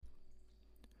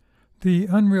The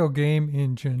Unreal Game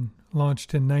Engine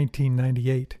launched in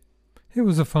 1998. It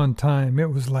was a fun time. It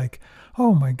was like,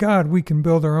 oh my God, we can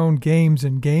build our own games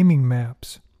and gaming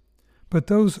maps. But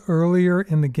those earlier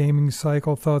in the gaming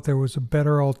cycle thought there was a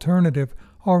better alternative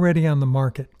already on the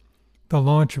market, the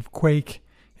launch of Quake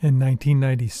in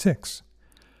 1996.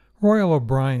 Royal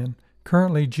O'Brien,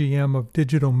 currently GM of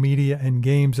Digital Media and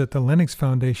Games at the Linux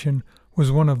Foundation,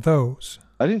 was one of those.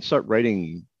 I didn't start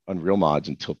writing Unreal mods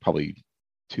until probably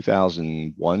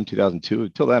 2001, 2002.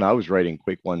 Until then, I was writing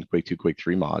Quake One, Quake Two, Quake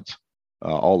Three mods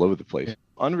all over the place.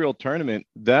 Unreal Tournament,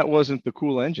 that wasn't the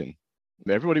cool engine.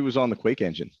 Everybody was on the Quake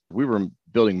engine. We were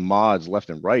building mods left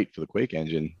and right for the Quake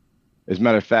engine. As a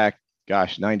matter of fact,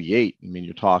 gosh, 98, I mean,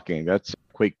 you're talking, that's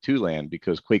Quake 2 land,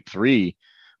 because Quake 3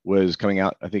 was coming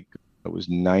out, I think it was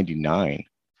 99.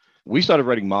 We started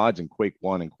writing mods in Quake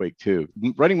 1 and Quake 2.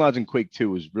 Writing mods in Quake 2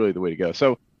 was really the way to go.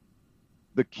 So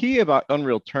the key about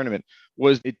Unreal Tournament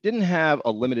was it didn't have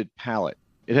a limited palette.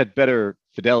 It had better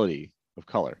fidelity of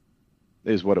color,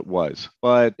 is what it was.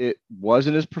 But it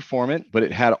wasn't as performant, but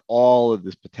it had all of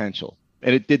this potential.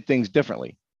 And it did things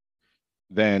differently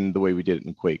than the way we did it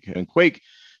in Quake. In Quake,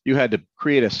 you had to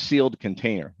create a sealed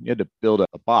container. You had to build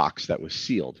a box that was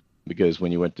sealed, because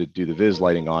when you went to do the viz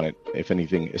lighting on it, if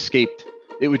anything escaped,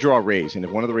 it would draw rays. And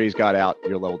if one of the rays got out,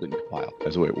 your level didn't compile.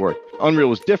 That's the way it worked. Unreal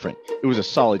was different. It was a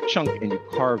solid chunk, and you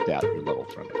carved out your level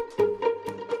from it.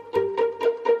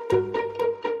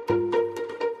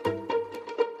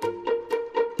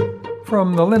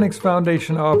 From the Linux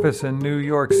Foundation office in New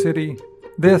York City,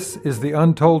 this is the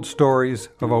Untold Stories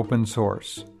of Open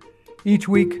Source. Each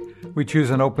week, we choose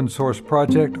an open source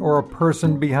project or a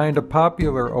person behind a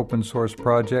popular open source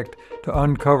project to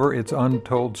uncover its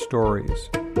untold stories.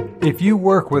 If you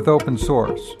work with open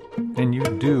source, and you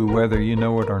do whether you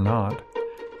know it or not,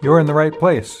 you're in the right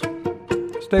place.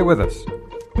 Stay with us.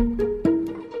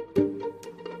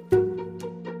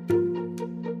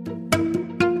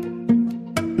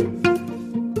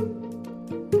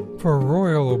 For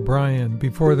Royal O'Brien,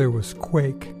 before there was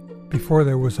Quake, before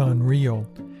there was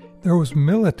Unreal, there was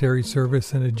military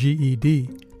service and a GED.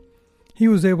 He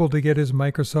was able to get his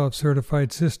Microsoft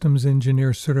Certified Systems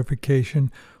Engineer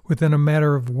certification within a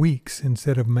matter of weeks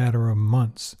instead of a matter of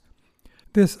months.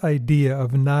 This idea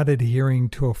of not adhering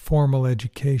to a formal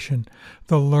education,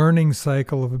 the learning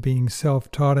cycle of being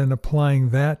self-taught and applying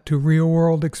that to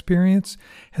real-world experience,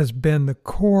 has been the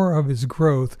core of his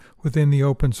growth within the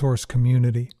open source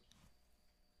community.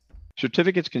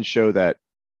 Certificates can show that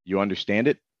you understand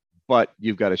it, but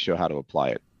you've got to show how to apply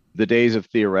it. The days of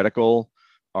theoretical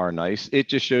are nice. It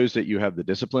just shows that you have the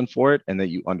discipline for it and that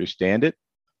you understand it.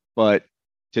 But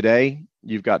today,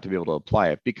 you've got to be able to apply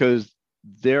it, because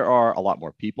there are a lot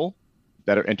more people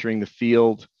that are entering the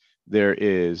field. There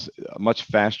is a much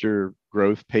faster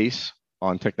growth pace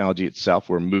on technology itself.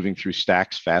 We're moving through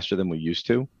stacks faster than we used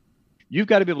to. You've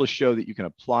got to be able to show that you can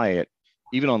apply it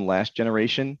even on last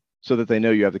generation, so that they know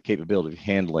you have the capability of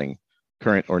handling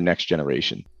current or next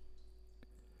generation.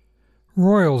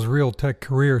 Royal's Realtek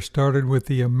career started with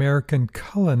the American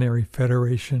Culinary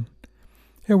Federation.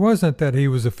 It wasn't that he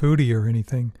was a foodie or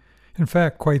anything. In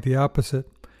fact, quite the opposite.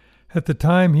 At the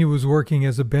time, he was working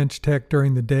as a bench tech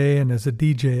during the day and as a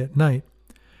DJ at night.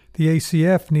 The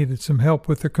ACF needed some help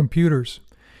with their computers.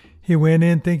 He went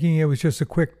in thinking it was just a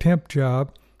quick temp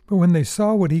job, but when they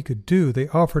saw what he could do, they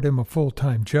offered him a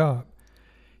full-time job.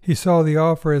 He saw the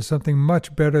offer as something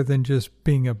much better than just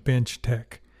being a bench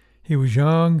tech. He was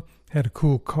young, had a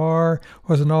cool car,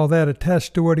 wasn't all that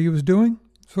attached to what he was doing,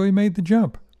 so he made the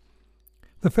jump.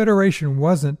 The Federation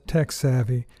wasn't tech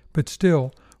savvy, but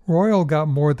still, Royal got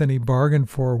more than he bargained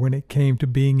for when it came to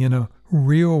being in a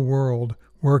real-world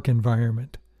work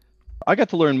environment. I got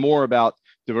to learn more about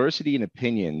diversity and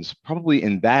opinions probably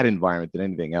in that environment than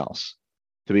anything else.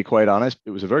 To be quite honest,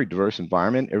 it was a very diverse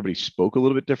environment. Everybody spoke a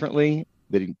little bit differently.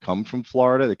 They didn't come from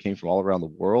Florida. They came from all around the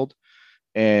world.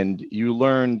 And you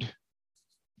learned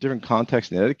different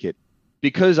context and etiquette.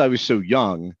 Because I was so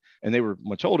young and they were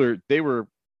much older, they were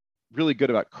really good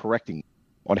about correcting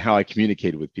on how I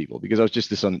communicated with people, because I was just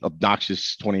this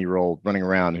obnoxious 20-year-old running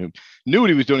around who knew what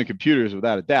he was doing in computers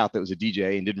without a doubt, that was a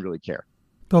DJ, and didn't really care.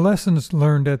 The lessons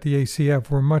learned at the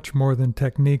ACF were much more than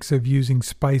techniques of using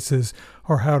spices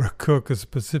or how to cook a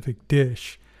specific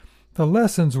dish. The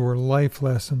lessons were life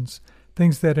lessons,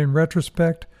 things that in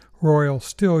retrospect, Royal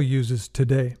still uses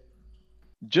today.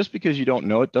 Just because you don't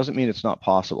know it doesn't mean it's not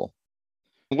possible.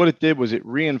 What it did was it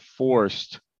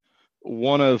reinforced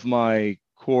one of my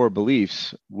core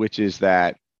beliefs, which is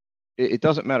that it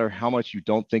doesn't matter how much you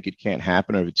don't think it can't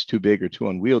happen, or if it's too big or too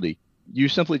unwieldy. You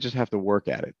simply just have to work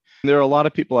at it. There are a lot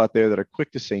of people out there that are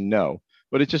quick to say no,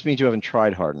 but it just means you haven't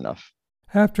tried hard enough.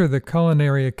 After the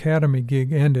Culinary Academy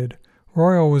gig ended,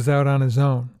 Royal was out on his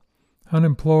own.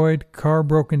 Unemployed, car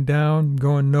broken down,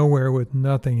 going nowhere with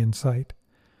nothing in sight.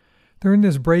 During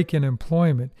this break in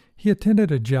employment, he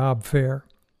attended a job fair.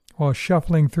 While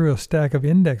shuffling through a stack of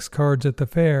index cards at the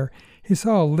fair, he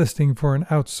saw a listing for an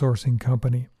outsourcing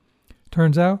company.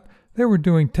 Turns out they were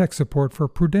doing tech support for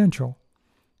Prudential.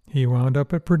 He wound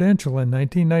up at Prudential in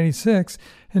 1996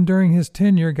 and during his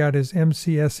tenure got his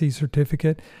MCSE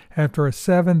certificate after a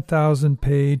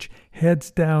 7,000-page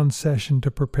heads-down session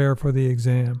to prepare for the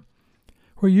exam.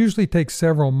 What usually takes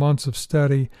several months of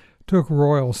study took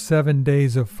Royal 7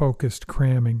 days of focused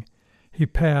cramming. He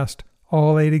passed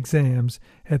all 8 exams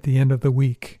at the end of the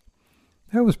week.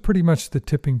 That was pretty much the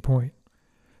tipping point.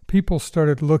 People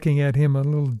started looking at him a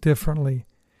little differently.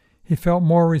 He felt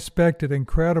more respected and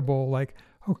credible, like,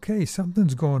 okay,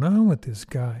 something's going on with this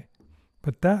guy.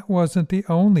 But that wasn't the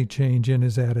only change in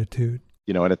his attitude.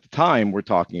 And at the time, we're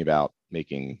talking about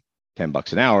making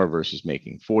 $10 an hour versus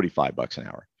making $45 an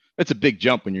hour. That's a big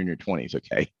jump when you're in your 20s,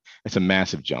 okay? That's a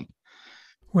massive jump.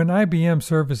 When IBM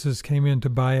Services came in to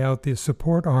buy out the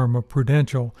support arm of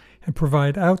Prudential and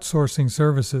provide outsourcing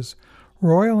services,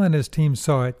 Royal and his team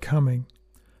saw it coming.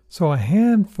 So a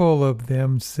handful of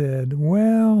them said,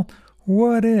 well,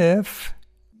 what if?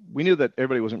 We knew that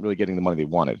everybody wasn't really getting the money they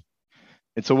wanted.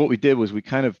 And so what we did was we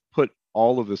kind of put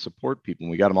all of the support people,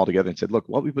 and we got them all together and said, look,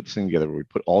 why don't we put this thing together where we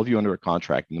put all of you under a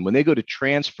contract. And when they go to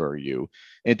transfer you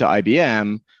into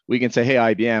IBM, we can say, hey,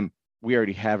 IBM, we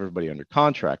already have everybody under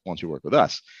contract once you work with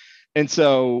us. And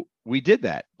so we did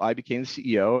that. I became the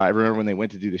CEO. I remember when they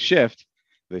went to do the shift,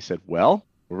 they said, well,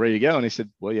 we're ready to go. And they said,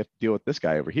 well, you have to deal with this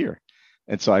guy over here.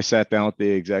 And so I sat down with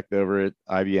the exec over at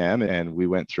IBM and we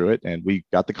went through it and we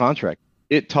got the contract.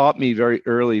 It taught me very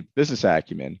early business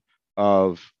acumen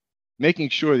of making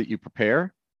sure that you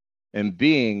prepare and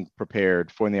being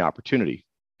prepared for the opportunity,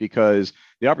 because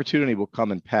the opportunity will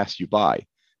come and pass you by.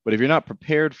 But if you're not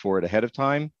prepared for it ahead of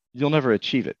time, you'll never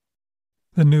achieve it.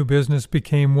 The new business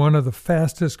became one of the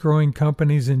fastest growing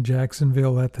companies in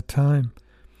Jacksonville at the time.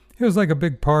 It was like a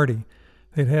big party.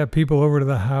 They'd have people over to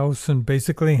the house and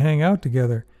basically hang out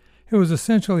together. It was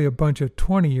essentially a bunch of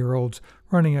 20-year-olds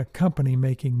running a company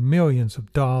making millions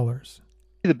of dollars.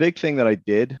 The big thing that I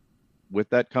did with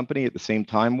that company at the same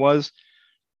time was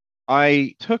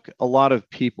I took a lot of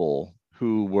people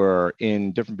who were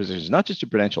in different positions, not just at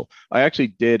Prudential. I actually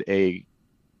did a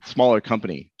smaller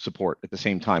company support at the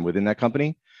same time within that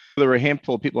company. There were a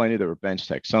handful of people I knew that were bench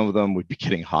tech. Some of them would be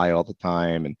getting high all the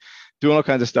time and doing all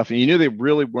kinds of stuff. And you knew they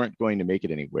really weren't going to make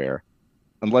it anywhere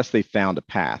unless they found a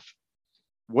path.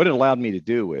 What it allowed me to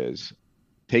do is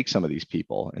take some of these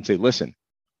people and say, listen,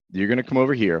 you're going to come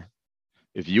over here.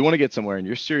 If you want to get somewhere and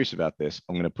you're serious about this,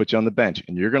 I'm going to put you on the bench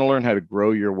and you're going to learn how to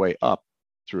grow your way up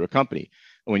through a company.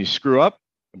 And when you screw up,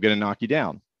 I'm going to knock you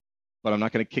down, but I'm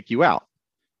not going to kick you out.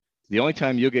 The only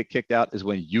time you'll get kicked out is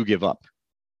when you give up.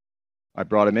 I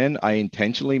brought them in. I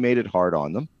intentionally made it hard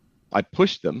on them. I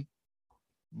pushed them.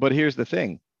 But here's the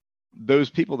thing. Those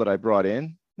people that I brought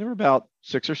in, there were about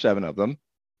 6 or 7 of them.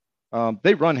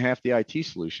 They run half the IT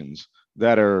solutions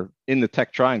that are in the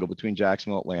tech triangle between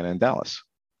Jacksonville, Atlanta, and Dallas.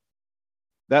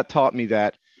 That taught me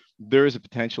that there is a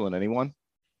potential in anyone.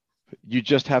 You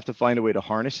just have to find a way to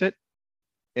harness it.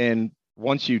 And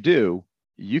once you do,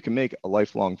 you can make a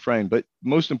lifelong friend. But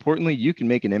most importantly, you can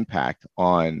make an impact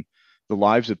on the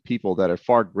lives of people that are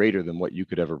far greater than what you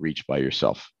could ever reach by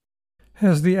yourself.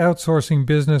 As the outsourcing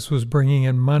business was bringing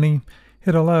in money,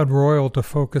 it allowed Royal to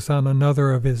focus on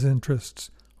another of his interests,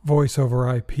 voice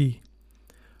over IP.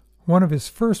 One of his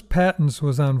first patents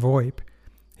was on VoIP.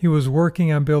 He was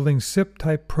working on building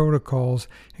SIP-type protocols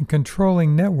and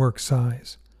controlling network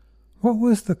size. What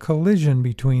was the collision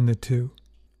between the two?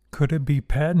 Could it be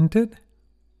patented?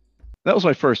 That was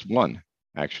my first one,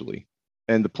 actually.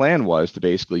 And the plan was to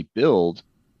basically build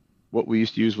what we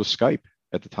used to use with Skype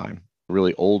at the time,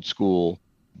 really old school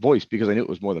voice, because I knew it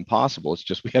was more than possible. It's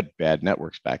just we had bad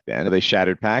networks back then. They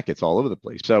shattered packets all over the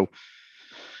place. So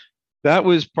that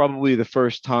was probably the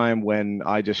first time when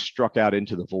I just struck out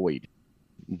into the void,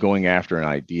 going after an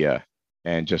idea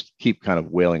and just keep kind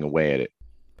of wailing away at it.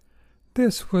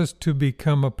 This was to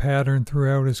become a pattern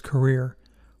throughout his career.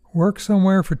 Work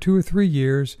somewhere for 2 or 3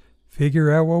 years, figure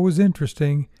out what was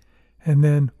interesting, and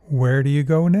then where do you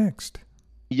go next?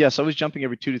 Yes, I was jumping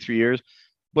every 2 to 3 years,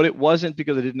 but it wasn't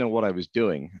because I didn't know what I was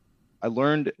doing. I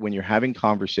learned when you're having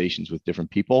conversations with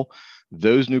different people,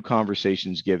 those new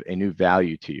conversations give a new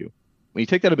value to you. When you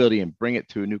take that ability and bring it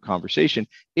to a new conversation,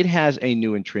 it has a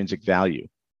new intrinsic value.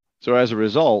 So as a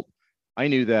result, I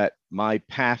knew that my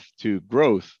path to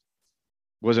growth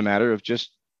was a matter of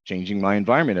just changing my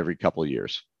environment every couple of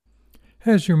years.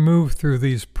 As you move through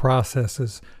these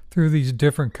processes, through these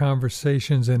different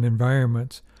conversations and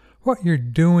environments, what you're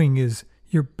doing is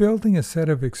you're building a set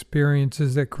of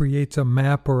experiences that creates a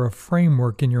map or a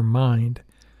framework in your mind.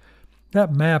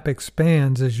 That map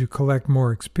expands as you collect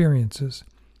more experiences.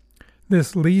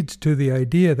 This leads to the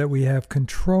idea that we have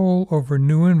control over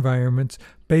new environments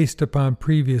based upon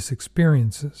previous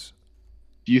experiences.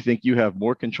 Do you think you have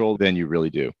more control than you really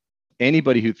do?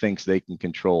 Anybody who thinks they can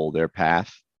control their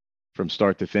path from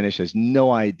start to finish has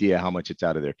no idea how much it's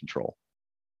out of their control.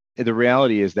 The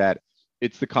reality is that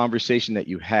it's the conversation that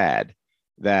you had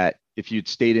that, if you'd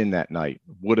stayed in that night,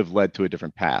 would have led to a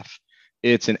different path.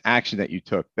 It's an action that you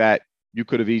took that you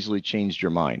could have easily changed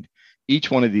your mind. Each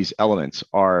one of these elements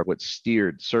are what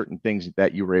steered certain things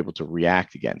that you were able to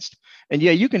react against. And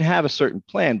yeah, you can have a certain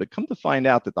plan, but come to find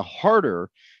out that the harder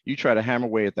you try to hammer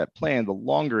away at that plan, the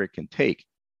longer it can take.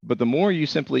 But the more you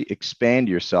simply expand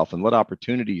yourself and let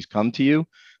opportunities come to you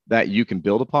that you can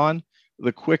build upon,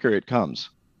 the quicker it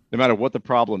comes. No matter what the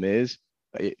problem is,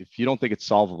 if you don't think it's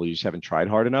solvable, you just haven't tried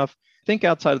hard enough, think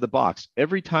outside of the box.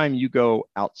 Every time you go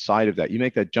outside of that, you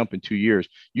make that jump in 2 years,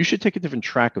 you should take a different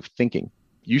track of thinking.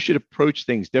 You should approach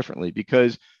things differently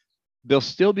because they'll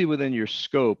still be within your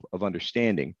scope of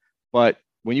understanding. But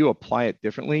when you apply it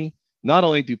differently, not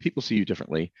only do people see you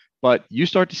differently, but you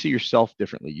start to see yourself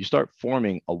differently. You start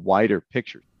forming a wider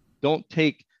picture. Don't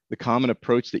take the common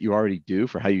approach that you already do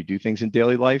for how you do things in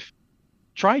daily life.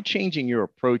 Try changing your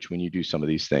approach when you do some of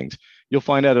these things. You'll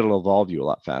find out it'll evolve you a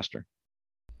lot faster.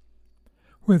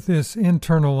 With this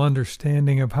internal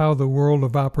understanding of how the world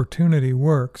of opportunity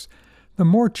works, the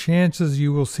more chances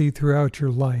you will see throughout your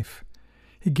life.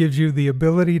 It gives you the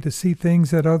ability to see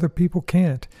things that other people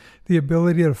can't, the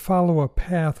ability to follow a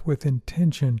path with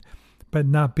intention, but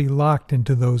not be locked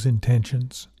into those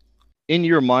intentions. In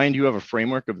your mind, you have a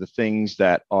framework of the things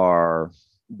that are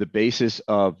the basis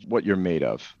of what you're made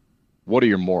of. What are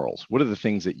your morals? What are the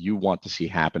things that you want to see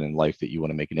happen in life that you want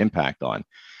to make an impact on?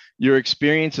 Your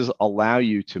experiences allow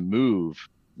you to move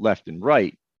left and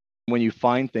right. When you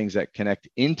find things that connect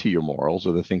into your morals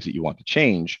or the things that you want to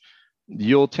change,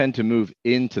 you'll tend to move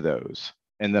into those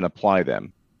and then apply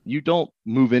them. You don't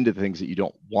move into things that you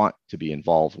don't want to be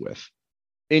involved with.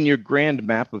 In your grand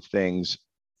map of things,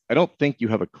 I don't think you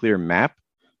have a clear map,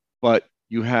 but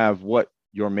you have what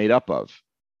you're made up of.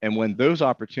 And when those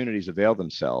opportunities avail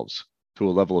themselves to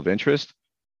a level of interest,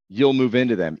 you'll move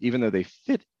into them, even though they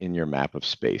fit in your map of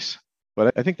space.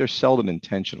 But I think they're seldom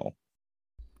intentional.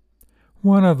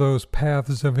 One of those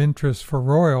paths of interest for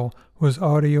Royal was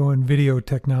audio and video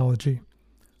technology.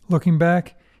 Looking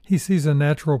back, he sees a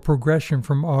natural progression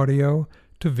from audio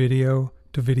to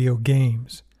video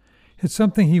games. It's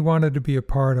something he wanted to be a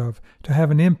part of, to have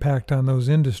an impact on those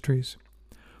industries.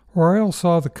 Royal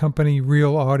saw the company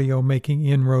Real Audio making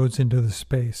inroads into the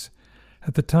space.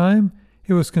 At the time,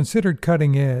 it was considered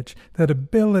cutting edge, that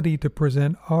ability to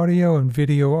present audio and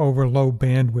video over low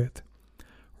bandwidth.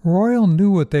 Royal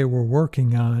knew what they were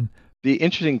working on. The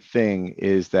interesting thing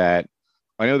is that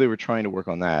I know they were trying to work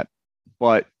on that,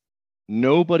 but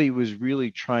nobody was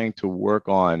really trying to work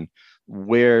on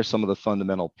where some of the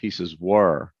fundamental pieces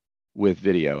were with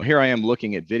video. Here I am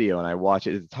looking at video and I watch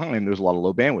it. At the time, there was a lot of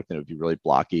low bandwidth and it would be really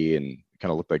blocky and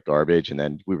kind of look like garbage. And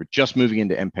then we were just moving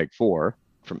into MPEG-4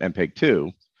 from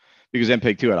MPEG-2 because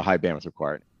MPEG-2 had a high bandwidth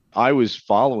required. I was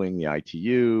following the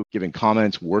ITU, giving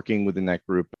comments, working within that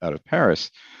group out of Paris.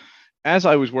 As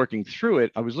I was working through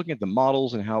it, I was looking at the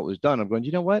models and how it was done. I'm going,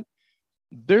 you know what?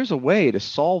 There's a way to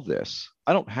solve this.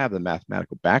 I don't have the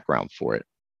mathematical background for it.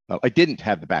 I didn't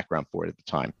have the background for it at the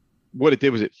time. What it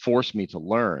did was it forced me to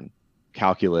learn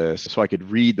calculus so I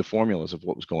could read the formulas of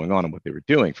what was going on and what they were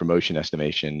doing for motion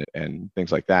estimation and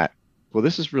things like that. Well,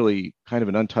 this is really kind of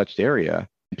an untouched area.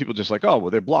 People just like, oh,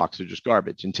 well, they're blocks, they're just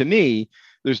garbage. And to me,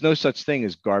 there's no such thing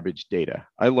as garbage data.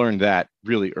 I learned that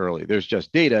really early. There's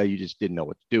just data, you just didn't know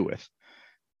what to do with.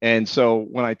 And so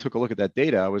when I took a look at that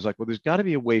data, I was like, well, there's got to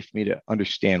be a way for me to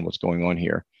understand what's going on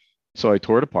here. So I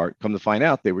tore it apart, come to find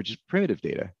out they were just primitive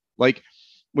data. Like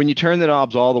when you turn the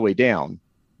knobs all the way down,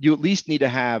 you at least need to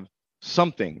have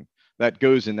something that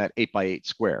goes in that 8x8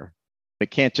 square.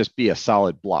 It can't just be a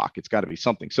solid block. It's got to be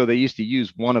something. So they used to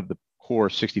use one of the core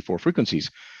 64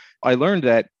 frequencies. I learned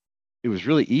that it was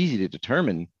really easy to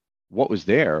determine what was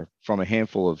there from a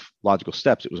handful of logical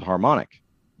steps. It was a harmonic.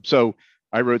 So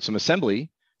I wrote some assembly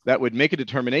that would make a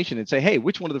determination and say, hey,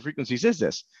 which one of the frequencies is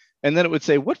this? And then it would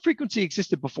say, what frequency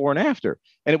existed before and after?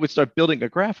 And it would start building a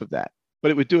graph of that, but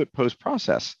it would do it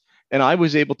post-process. And I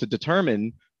was able to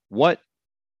determine what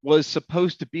was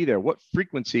supposed to be there, what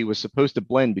frequency was supposed to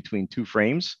blend between two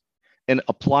frames. and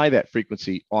apply that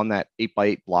frequency on that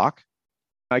 8x8 block.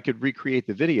 I could recreate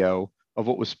the video of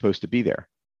what was supposed to be there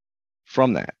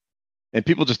from that. And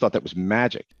people just thought that was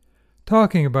magic.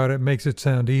 Talking about it makes it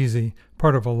sound easy,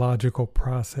 part of a logical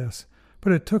process,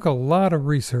 but it took a lot of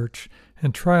research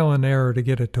and trial and error to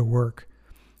get it to work.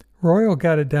 Royal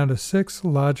got it down to 6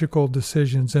 logical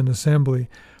decisions in assembly,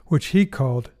 which he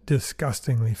called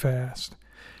disgustingly fast.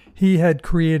 He had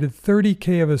created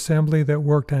 30K of assembly that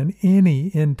worked on any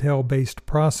Intel-based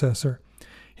processor.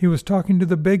 He was talking to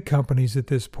the big companies at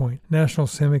this point: National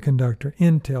Semiconductor,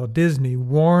 Intel, Disney,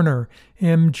 Warner,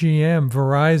 MGM,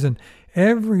 Verizon.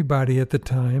 Everybody at the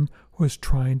time was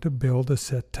trying to build a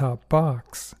set-top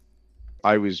box.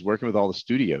 I was working with all the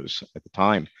studios at the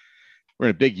time. We're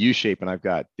in a big U shape, and I've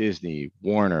got Disney,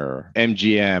 Warner,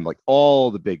 MGM, like all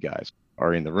the big guys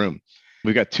are in the room.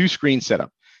 We've got 2 screens set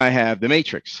up. I have the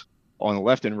Matrix on the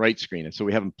left and right screen, and so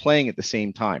we have them playing at the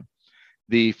same time.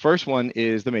 The first one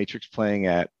is the Matrix playing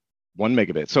at 1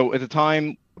 megabit. So at the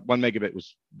time, 1 megabit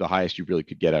was the highest you really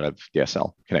could get out of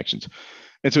DSL connections.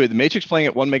 And so the Matrix playing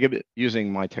at 1 megabit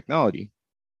using my technology.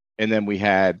 And then we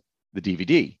had the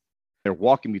DVD. They're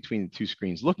walking between the 2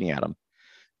 screens looking at them.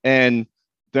 And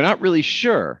they're not really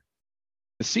sure.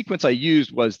 The sequence I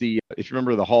used was if you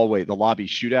remember the hallway, the lobby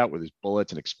shootout where there's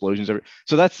bullets and explosions.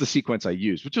 So that's the sequence I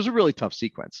used, which was a really tough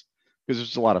sequence because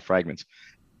there's a lot of fragments.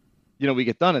 We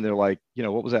get done and they're like,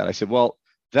 what was that? I said, well,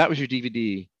 that was your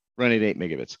DVD running at 8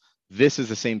 megabits. This is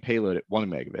the same payload at 1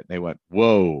 megabit. And they went,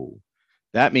 whoa,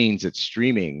 that means that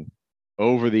streaming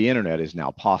over the internet is now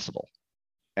possible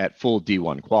at full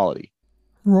D1 quality.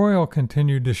 Royal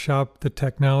continued to shop the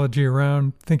technology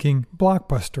around, thinking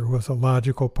Blockbuster was a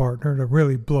logical partner to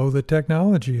really blow the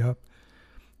technology up.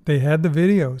 They had the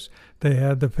videos. They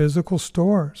had the physical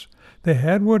stores. They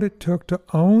had what it took to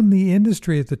own the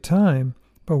industry at the time,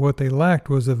 but what they lacked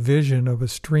was a vision of a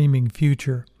streaming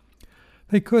future.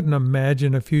 They couldn't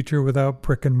imagine a future without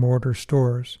brick-and-mortar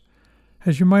stores.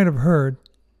 As you might have heard,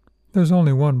 there's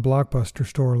only one Blockbuster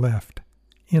store left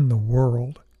in the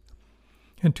world.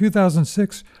 In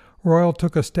 2006, Royal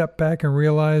took a step back and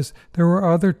realized there were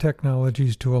other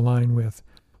technologies to align with.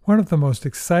 One of the most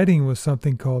exciting was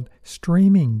something called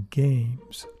streaming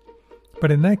games.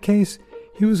 But in that case,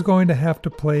 he was going to have to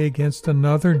play against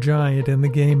another giant in the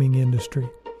gaming industry,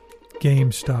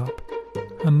 GameStop,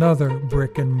 another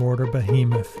brick-and-mortar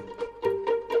behemoth.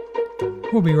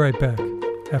 We'll be right back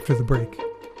after the break.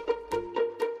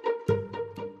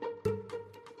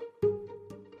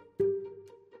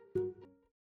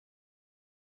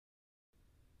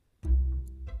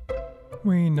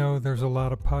 We know there's a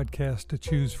lot of podcasts to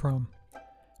choose from.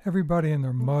 Everybody and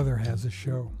their mother has a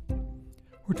show.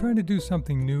 We're trying to do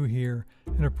something new here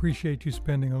and appreciate you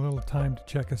spending a little time to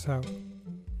check us out.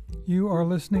 You are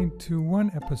listening to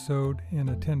one episode in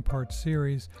a 10-part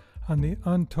series on the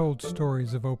untold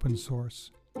stories of open source.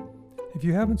 If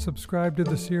you haven't subscribed to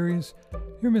the series,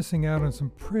 you're missing out on some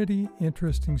pretty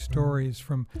interesting stories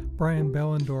from Brian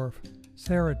Bellendorf,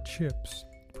 Sarah Chips,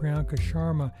 Priyanka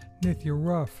Sharma, Nithya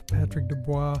Ruff, Patrick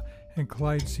Dubois, and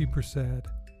Clyde Seepersad.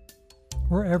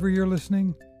 Wherever you're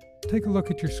listening, take a look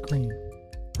at your screen.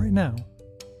 Right now.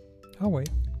 I'll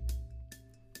wait.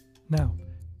 Now,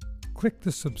 click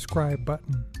the subscribe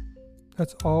button.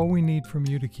 That's all we need from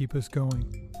you to keep us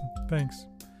going. Thanks.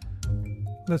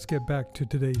 Let's get back to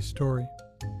today's story.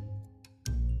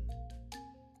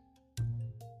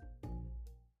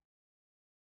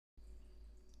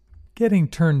 Getting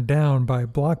turned down by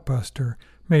Blockbuster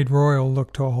made Royal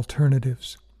look to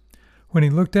alternatives. When he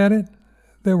looked at it,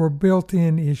 there were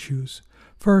built-in issues.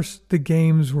 First, the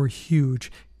games were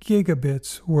huge,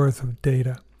 gigabits worth of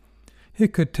data.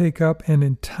 It could take up an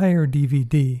entire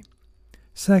DVD.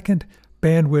 Second,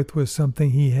 bandwidth was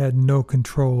something he had no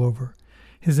control over.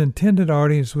 His intended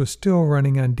audience was still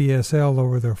running on DSL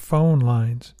over their phone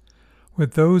lines.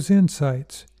 With those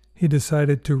insights, he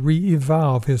decided to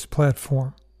re-evolve his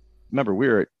platform. Remember, we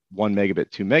were at 1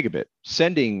 megabit, 2 megabit.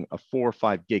 Sending a 4 or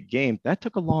 5 gig game, that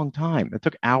took a long time. That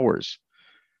took hours.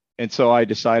 And so I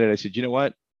said, you know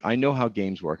what? I know how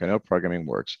games work. I know programming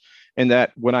works. And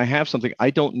that when I have something, I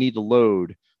don't need to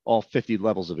load all 50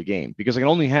 levels of a game because I can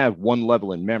only have one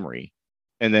level in memory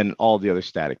and then all the other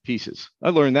static pieces.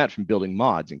 I learned that from building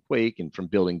mods in Quake and from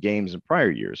building games in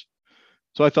prior years.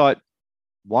 So I thought,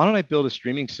 why don't I build a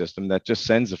streaming system that just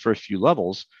sends the first few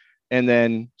levels and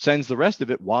then sends the rest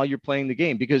of it while you're playing the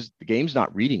game, because the game's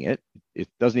not reading it. It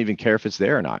doesn't even care if it's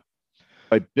there or not.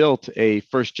 I built a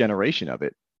first generation of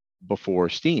it before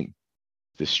Steam,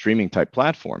 this streaming type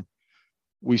platform.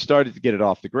 We started to get it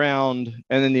off the ground,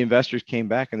 and then the investors came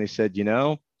back and they said,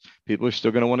 people are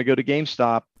still going to want to go to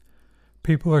GameStop.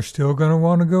 People are still going to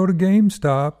want to go to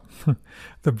GameStop.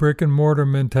 The brick and mortar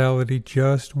mentality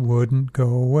just wouldn't go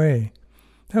away.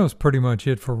 That was pretty much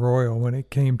it for Royal when it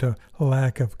came to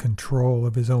lack of control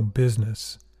of his own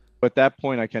business. At that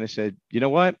point, I kind of said, you know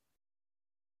what?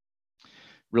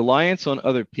 Reliance on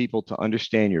other people to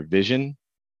understand your vision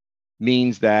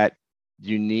means that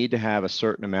you need to have a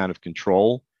certain amount of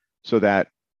control so that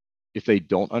if they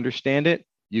don't understand it,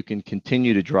 you can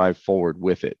continue to drive forward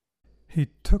with it. He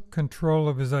took control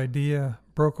of his idea,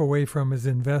 broke away from his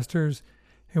investors,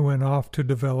 and went off to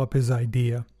develop his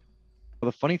idea.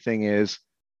 Well, the funny thing is,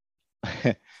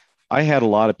 I had a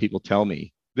lot of people tell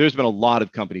me there's been a lot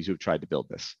of companies who've tried to build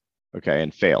this, okay,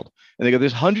 and failed. And they go,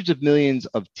 there's hundreds of millions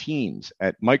of teams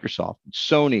at Microsoft, and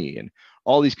Sony, and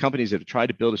all these companies that have tried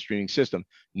to build a streaming system.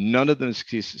 None of them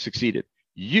succeeded.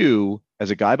 You, as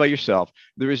a guy by yourself,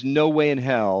 there is no way in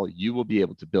hell you will be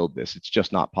able to build this. It's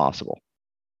just not possible.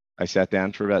 I sat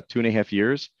down for about 2.5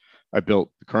 years. I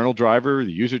built the kernel driver,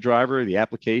 the user driver, the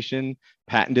application,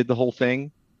 patented the whole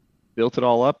thing, built it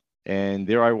all up. And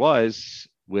there I was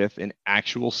with an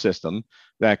actual system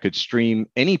that could stream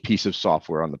any piece of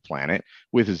software on the planet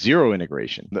with zero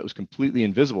integration that was completely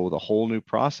invisible with a whole new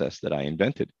process that I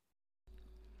invented.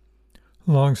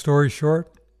 Long story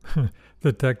short,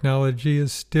 the technology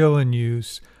is still in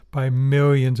use by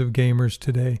millions of gamers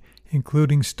today,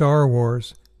 including Star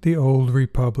Wars, The Old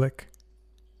Republic.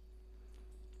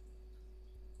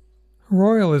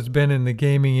 Royal has been in the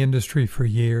gaming industry for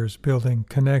years, building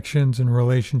connections and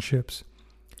relationships.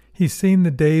 He's seen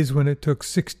the days when it took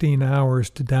 16 hours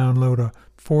to download a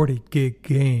 40-gig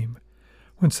game.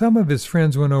 When some of his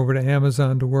friends went over to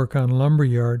Amazon to work on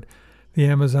Lumberyard, the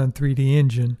Amazon 3D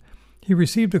engine, he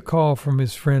received a call from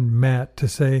his friend Matt to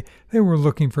say they were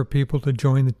looking for people to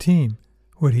join the team.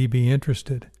 Would he be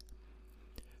interested?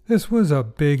 This was a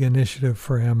big initiative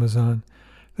for Amazon.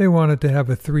 They wanted to have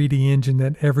a 3D engine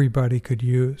that everybody could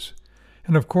use.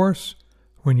 And of course,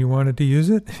 when you wanted to use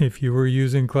it, if you were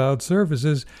using cloud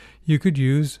services, you could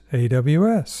use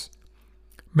AWS.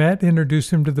 Matt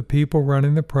introduced him to the people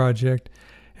running the project,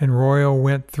 and Royal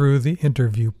went through the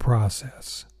interview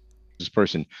process. This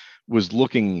person was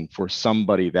looking for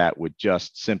somebody that would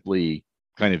just simply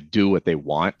kind of do what they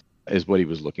want, is what he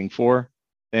was looking for.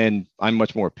 And I'm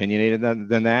much more opinionated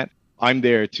than that. I'm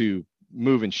there to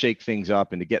move and shake things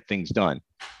up and to get things done.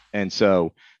 And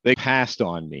so they passed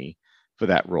on me for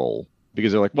that role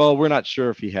because they're like, well, we're not sure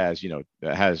if he has,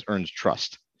 earns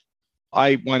trust.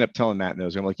 I wind up telling Matt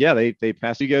knows. I'm like, yeah, they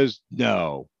passed. He goes,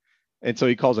 no. And so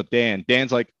he calls up Dan.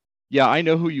 Dan's like, yeah, I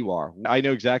know who you are. I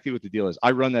know exactly what the deal is.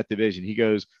 I run that division. He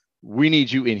goes, we need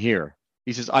you in here.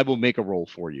 He says, I will make a role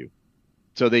for you.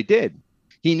 So they did.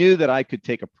 He knew that I could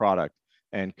take a product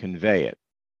and convey it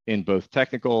in both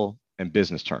technical and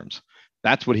business terms.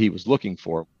 That's what he was looking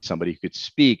for, somebody who could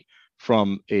speak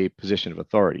from a position of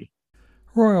authority.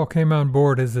 Royal came on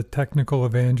board as a technical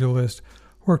evangelist,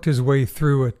 worked his way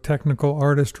through a technical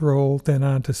artist role, then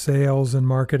on to sales and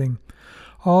marketing.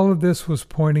 All of this was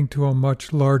pointing to a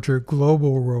much larger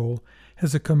global role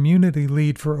as a community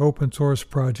lead for open source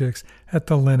projects at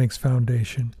the Linux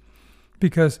Foundation,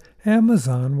 because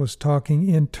Amazon was talking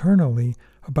internally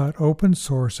about open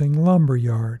sourcing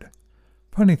Lumberyard.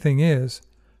 Funny thing is,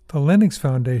 the Linux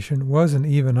Foundation wasn't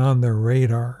even on their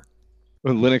radar.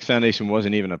 The Linux Foundation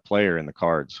wasn't even a player in the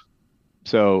cards.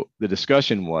 So the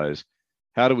discussion was,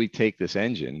 how do we take this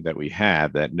engine that we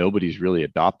have that nobody's really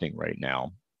adopting right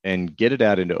now and get it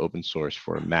out into open source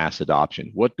for mass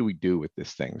adoption? What do we do with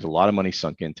this thing? There's a lot of money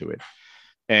sunk into it.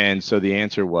 And so the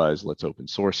answer was, let's open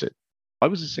source it. I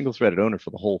was a single-threaded owner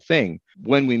for the whole thing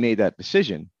when we made that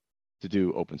decision to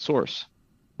do open source.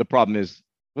 The problem is,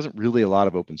 there wasn't really a lot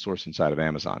of open source inside of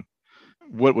Amazon.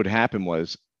 What would happen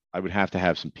was I would have to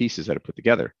have some pieces that are put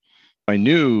together. I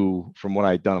knew from what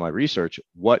I'd done in my research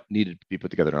what needed to be put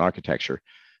together in architecture.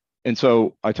 And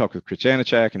so I talked with Chris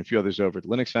Janacek and a few others over at the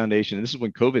Linux Foundation. And this is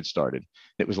when COVID started.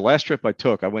 It was the last trip I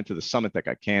took. I went to the summit that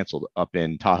got canceled up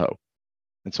in Tahoe.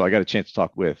 And so I got a chance to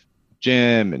talk with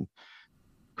Jim and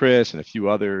Chris and a few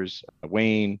others,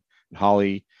 Wayne and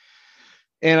Holly.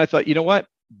 And I thought, you know what?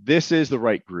 This is the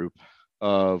right group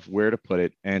of where to put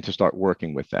it and to start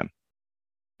working with them.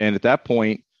 And at that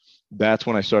point, that's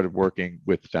when I started working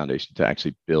with the foundation to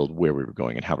actually build where we were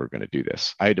going and how we were going to do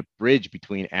this. I had to bridge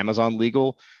between Amazon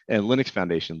legal and Linux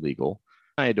Foundation legal.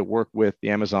 I had to work with the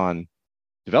Amazon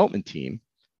development team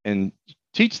and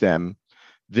teach them,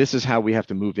 this is how we have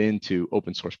to move into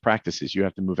open source practices. You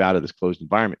have to move out of this closed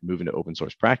environment, move into open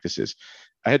source practices.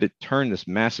 I had to turn this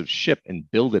massive ship and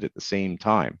build it at the same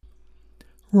time.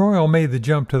 Royal made the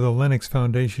jump to the Linux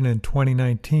Foundation in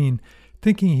 2019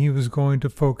 thinking he was going to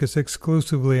focus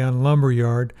exclusively on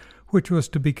Lumberyard, which was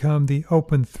to become the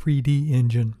Open 3D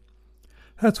engine.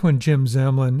 That's when Jim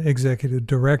Zemlin, executive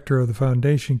director of the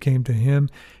foundation, came to him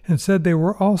and said they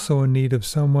were also in need of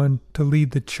someone to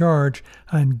lead the charge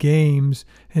on games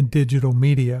and digital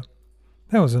media.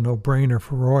 That was a no-brainer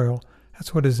for Royal.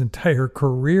 That's what his entire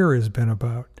career has been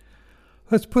about.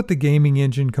 Let's put the gaming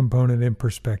engine component in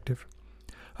perspective.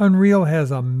 Unreal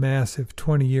has a massive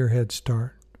 20-year head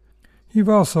start. You've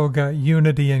also got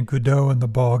Unity and Godot in the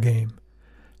ballgame.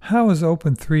 How is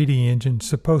Open 3D Engine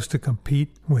supposed to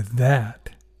compete with that?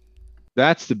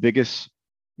 That's the biggest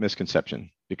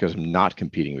misconception, because I'm not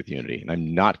competing with Unity and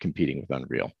I'm not competing with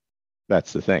Unreal.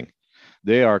 That's the thing.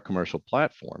 They are commercial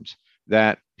platforms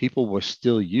that people will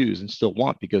still use and still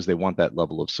want because they want that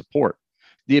level of support.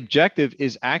 The objective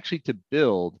is actually to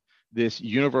build this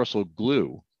universal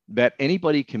glue that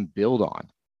anybody can build on.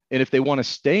 And if they want to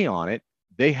stay on it,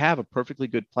 they have a perfectly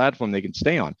good platform they can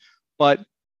stay on. But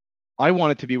I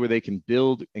want it to be where they can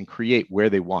build and create where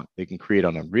they want. They can create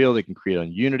on Unreal, they can create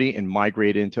on Unity and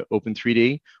migrate into Open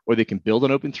 3D, or they can build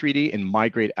on Open 3D and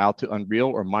migrate out to Unreal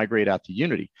or migrate out to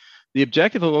Unity. The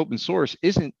objective of open source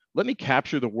isn't, let me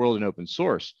capture the world in open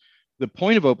source. The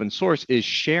point of open source is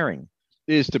sharing,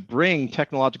 is to bring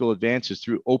technological advances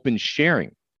through open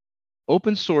sharing.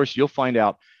 Open source, you'll find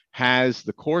out, has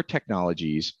the core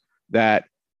technologies that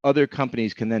other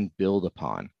companies can then build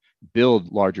upon,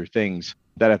 build larger things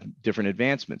that have different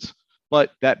advancements,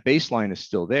 but that baseline is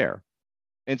still there.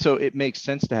 And so it makes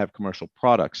sense to have commercial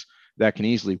products that can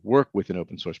easily work with an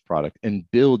open source product and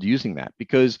build using that,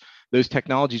 because those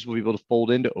technologies will be able to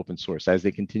fold into open source as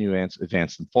they continue to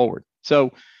advance them forward.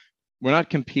 So we're not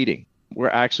competing. We're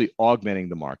actually augmenting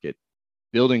the market,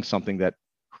 building something that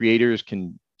creators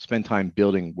can spend time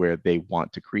building where they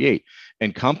want to create.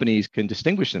 And companies can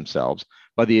distinguish themselves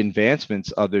by the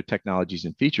advancements of their technologies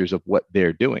and features of what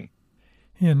they're doing.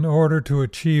 In order to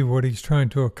achieve what he's trying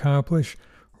to accomplish,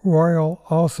 Royal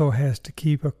also has to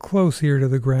keep a close ear to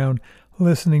the ground,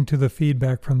 listening to the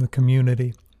feedback from the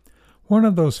community. One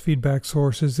of those feedback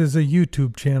sources is a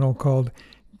YouTube channel called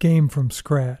Game from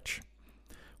Scratch.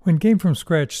 When Game from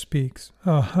Scratch speaks,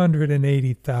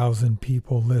 180,000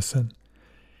 people listen.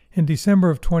 In December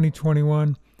of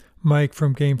 2021, Mike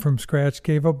from Game from Scratch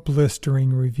gave a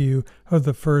blistering review of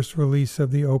the first release of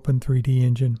the Open 3D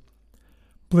engine.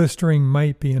 Blistering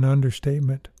might be an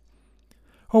understatement.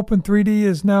 Open 3D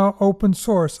is now open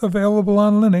source, available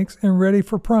on Linux and ready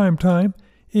for prime time,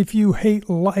 if you hate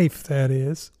life, that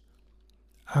is.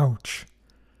 Ouch.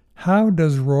 How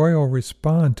does Royal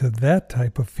respond to that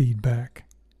type of feedback?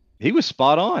 He was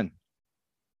spot on.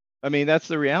 I mean, that's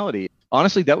the reality.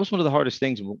 Honestly, that was one of the hardest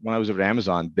things when I was over at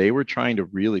Amazon. They were trying to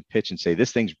really pitch and say,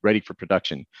 this thing's ready for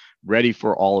production, ready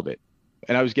for all of it.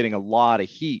 And I was getting a lot of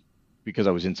heat because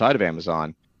I was inside of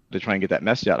Amazon to try and get that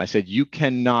message out. And I said, you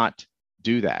cannot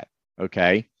do that.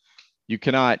 Okay. You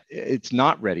cannot, it's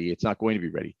not ready. It's not going to be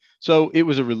ready. So it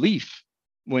was a relief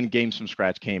when Games from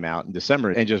Scratch came out in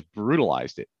December and just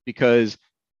brutalized it, because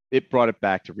it brought it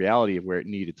back to reality of where it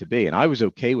needed to be. And I was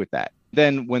okay with that.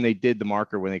 Then when they did the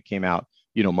marker, when they came out,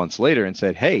 months later and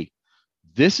said, hey,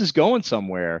 this is going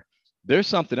somewhere, there's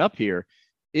something up here.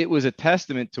 It was a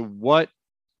testament to what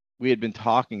we had been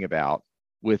talking about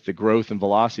with the growth and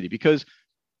velocity, because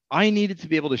I needed to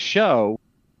be able to show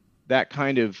that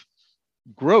kind of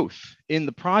growth in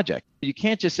the project. You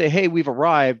can't just say, hey, we've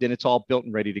arrived and it's all built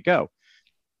and ready to go.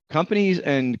 Companies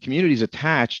and communities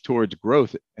attach towards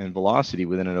growth and velocity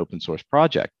within an open source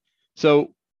project.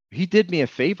 So he did me a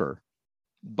favor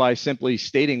by simply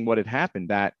stating what had happened,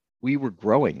 that we were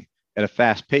growing at a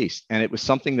fast pace, and it was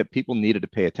something that people needed to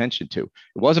pay attention to.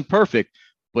 It wasn't perfect,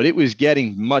 but it was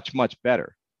getting much, much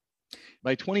better.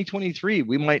 By 2023,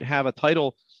 we might have a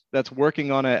title that's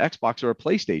working on an Xbox or a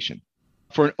PlayStation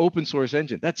for an open source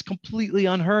engine. That's completely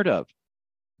unheard of.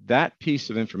 That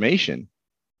piece of information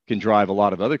can drive a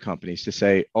lot of other companies to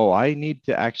say, oh, I need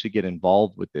to actually get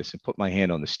involved with this and put my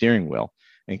hand on the steering wheel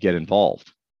and get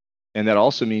involved. And that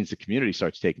also means the community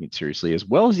starts taking it seriously, as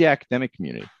well as the academic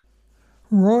community.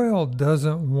 Royal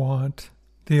doesn't want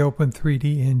the Open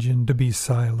 3D engine to be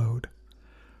siloed.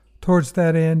 Towards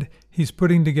that end, he's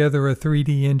putting together a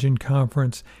 3D engine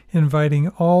conference, inviting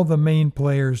all the main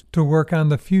players to work on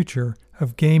the future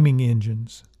of gaming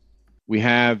engines. We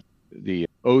have the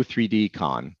O3D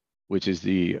Con, which is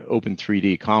the Open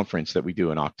 3D conference that we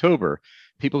do in October.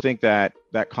 People think that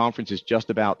that conference is just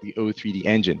about the O3D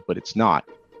engine, but it's not.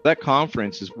 That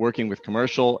conference is working with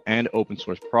commercial and open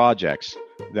source projects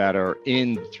that are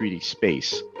in the 3D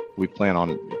space. We plan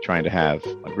on trying to have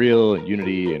Unreal and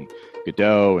Unity and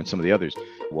Godot and some of the others.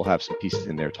 We'll have some pieces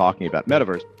in there talking about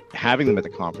metaverse, having them at the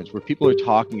conference where people are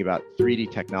talking about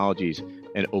 3D technologies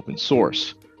and open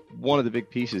source. One of the big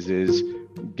pieces is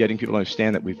getting people to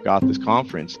understand that we've got this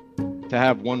conference to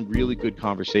have one really good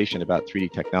conversation about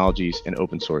 3D technologies and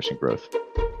open source and growth.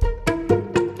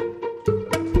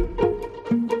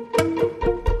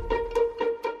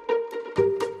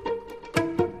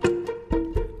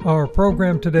 Our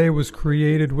program today was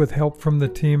created with help from the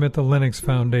team at the Linux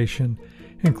Foundation,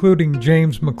 including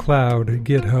James McLeod, a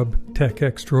GitHub tech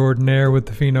extraordinaire with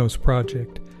the Phenos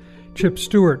project, Chip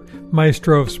Stewart,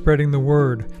 maestro of spreading the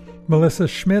word, Melissa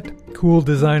Schmidt, cool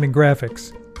design and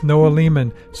graphics, Noah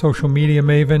Lehman, social media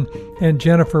maven, and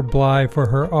Jennifer Bly for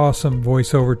her awesome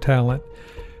voiceover talent.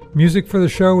 Music for the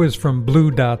show is from Blue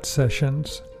Dot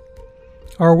Sessions.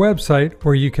 Our website,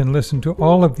 where you can listen to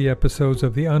all of the episodes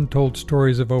of the Untold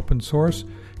Stories of Open Source,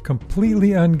 completely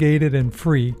ungated and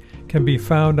free, can be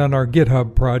found on our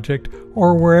GitHub project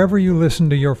or wherever you listen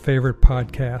to your favorite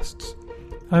podcasts.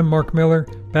 I'm Mark Miller,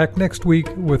 back next week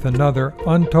with another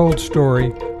Untold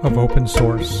Story of Open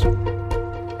Source.